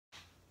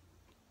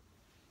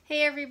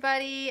Hey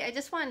everybody, I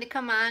just wanted to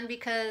come on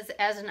because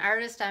as an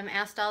artist I'm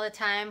asked all the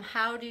time,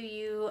 how do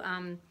you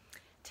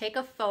take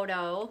a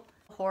photo,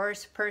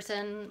 horse,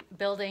 person,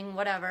 building,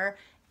 whatever,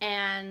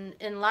 and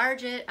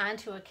enlarge it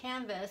onto a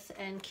canvas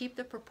and keep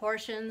the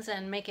proportions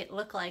and make it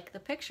look like the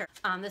picture.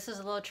 This is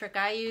a little trick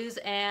I use,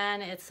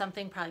 and it's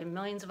something probably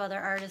millions of other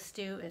artists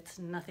do. It's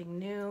nothing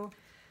new.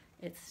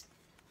 It's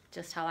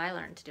just how I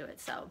learned to do it.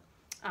 So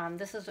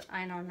this is,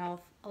 I don't know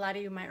if a lot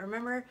of you might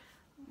remember,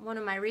 one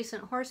of my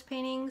recent horse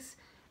paintings.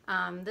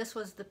 This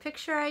was the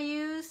picture I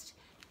used,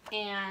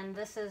 and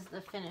this is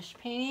the finished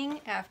painting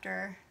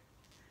after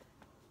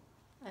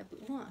I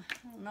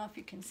don't know if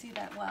you can see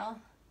that well.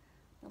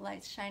 The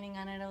light's shining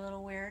on it a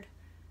little weird,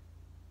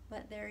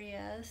 but there he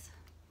is.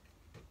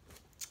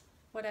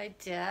 What I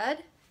did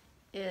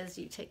is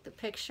you take the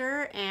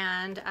picture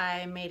and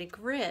I made a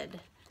grid,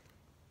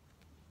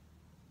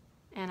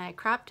 and I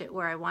cropped it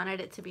where I wanted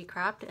it to be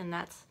cropped, and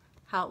that's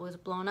how it was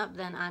blown up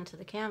then onto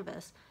the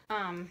canvas.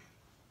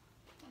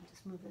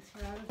 Move this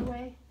here out of the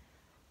way.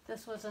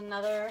 This was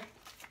another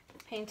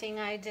painting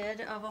I did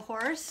of a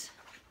horse.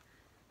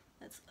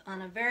 It's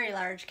on a very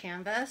large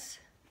canvas,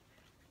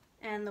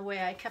 and the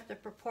way I kept the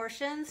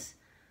proportions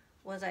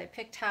was I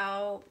picked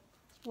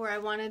where I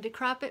wanted to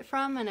crop it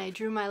from, and I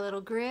drew my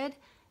little grid,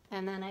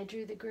 and then I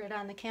drew the grid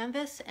on the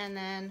canvas, and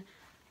then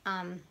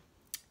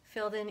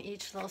filled in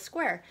each little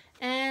square.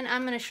 And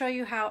I'm going to show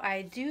you how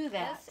I do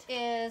that. This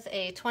is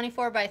a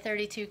 24 by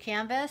 32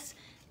 canvas,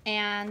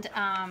 and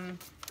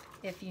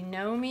if you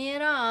know me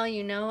at all,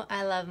 you know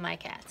I love my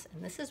cats.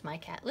 And this is my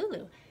cat,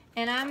 Lulu.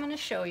 And I'm going to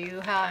show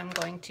you how I'm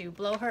going to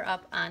blow her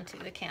up onto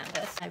the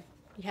canvas.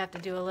 You have to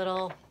do a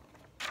little,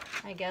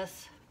 I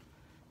guess,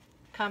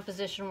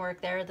 composition work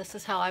there. This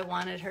is how I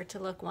wanted her to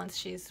look once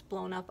she's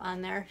blown up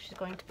on there. She's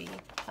going to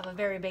have a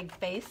very big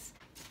face.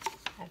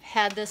 I've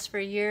had this for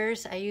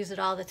years. I use it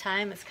all the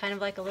time. It's kind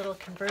of like a little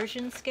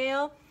conversion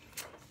scale.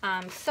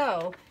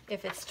 So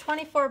if it's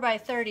 24 by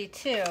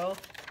 32,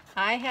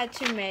 I had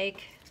to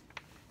make,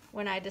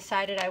 when I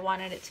decided I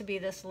wanted it to be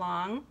this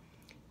long,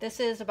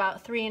 this is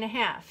about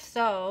 3.5.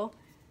 So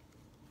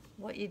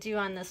what you do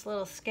on this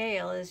little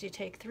scale is you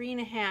take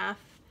 3.5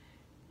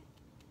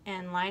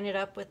 and line it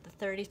up with the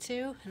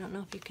 32. I don't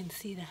know if you can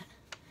see that.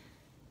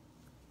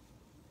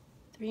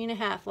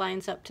 3.5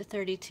 lines up to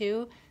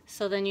 32.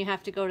 So then you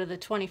have to go to the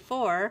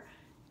 24,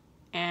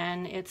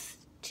 and it's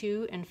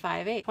 2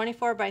 5/8.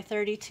 24 by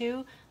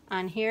 32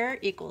 on here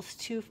equals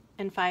 2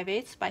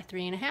 5/8 by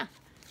 3.5.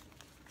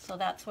 So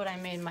that's what I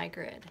made my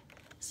grid.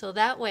 So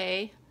that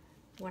way,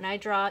 when I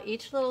draw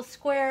each little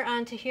square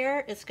onto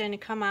here, it's going to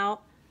come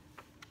out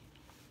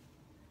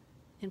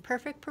in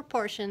perfect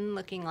proportion,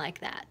 looking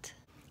like that.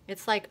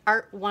 It's like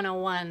Art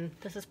 101.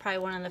 This is probably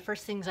one of the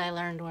first things I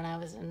learned when I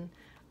was in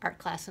art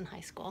class in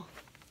high school.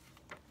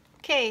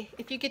 Okay,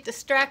 if you get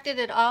distracted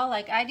at all,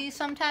 like I do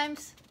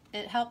sometimes,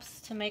 it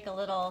helps to make a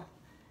little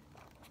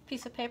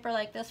piece of paper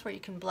like this where you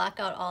can block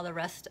out all the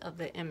rest of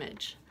the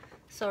image.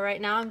 So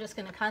right now I'm just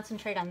going to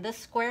concentrate on this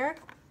square,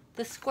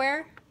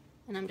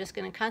 and I'm just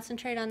going to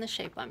concentrate on the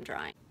shape I'm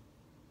drawing.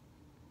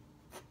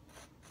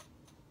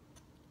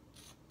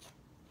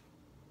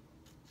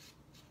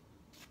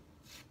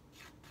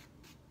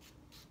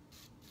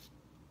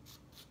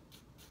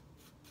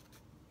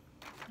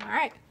 All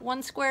right,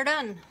 one square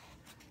done.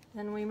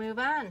 Then we move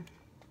on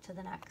to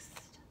the next.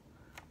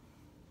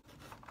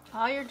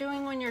 All you're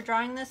doing when you're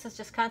drawing this is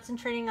just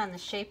concentrating on the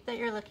shape that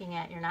you're looking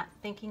at. You're not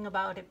thinking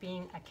about it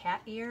being a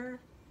cat ear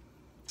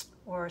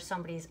or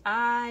somebody's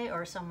eye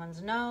or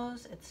someone's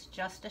nose. It's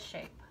just a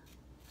shape.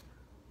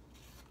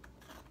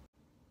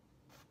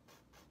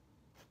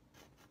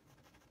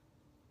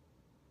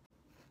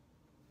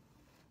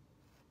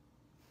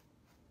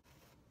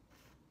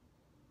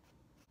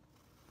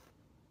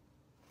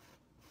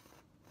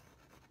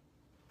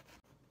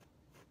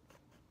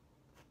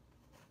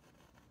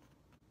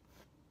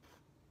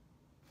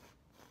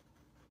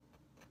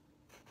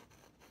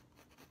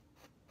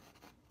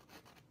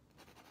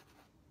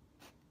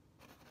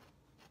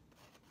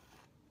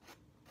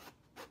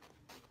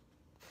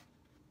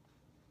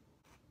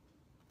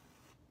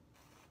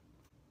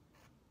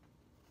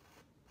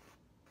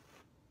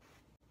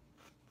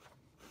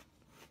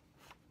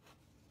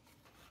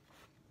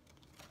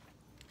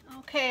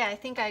 Okay, I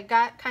think I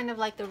got kind of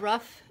like the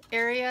rough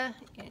area.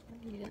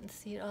 You didn't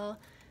see it all.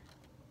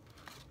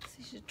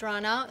 So she's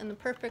drawn out in the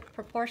perfect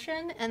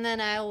proportion, and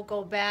then I will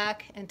go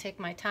back and take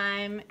my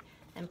time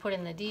and put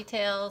in the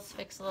details,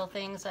 fix little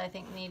things I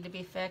think need to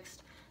be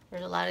fixed.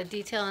 There's a lot of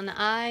detail in the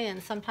eye,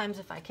 and sometimes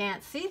if I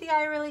can't see the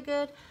eye really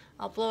good,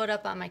 I'll blow it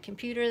up on my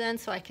computer then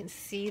so I can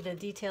see the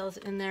details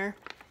in there.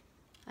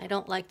 I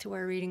don't like to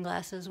wear reading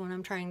glasses when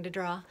I'm trying to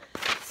draw.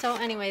 So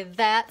anyway,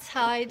 that's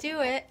how I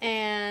do it,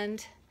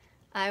 and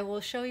I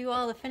will show you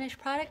all the finished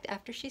product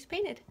after she's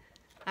painted.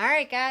 All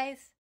right,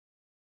 guys.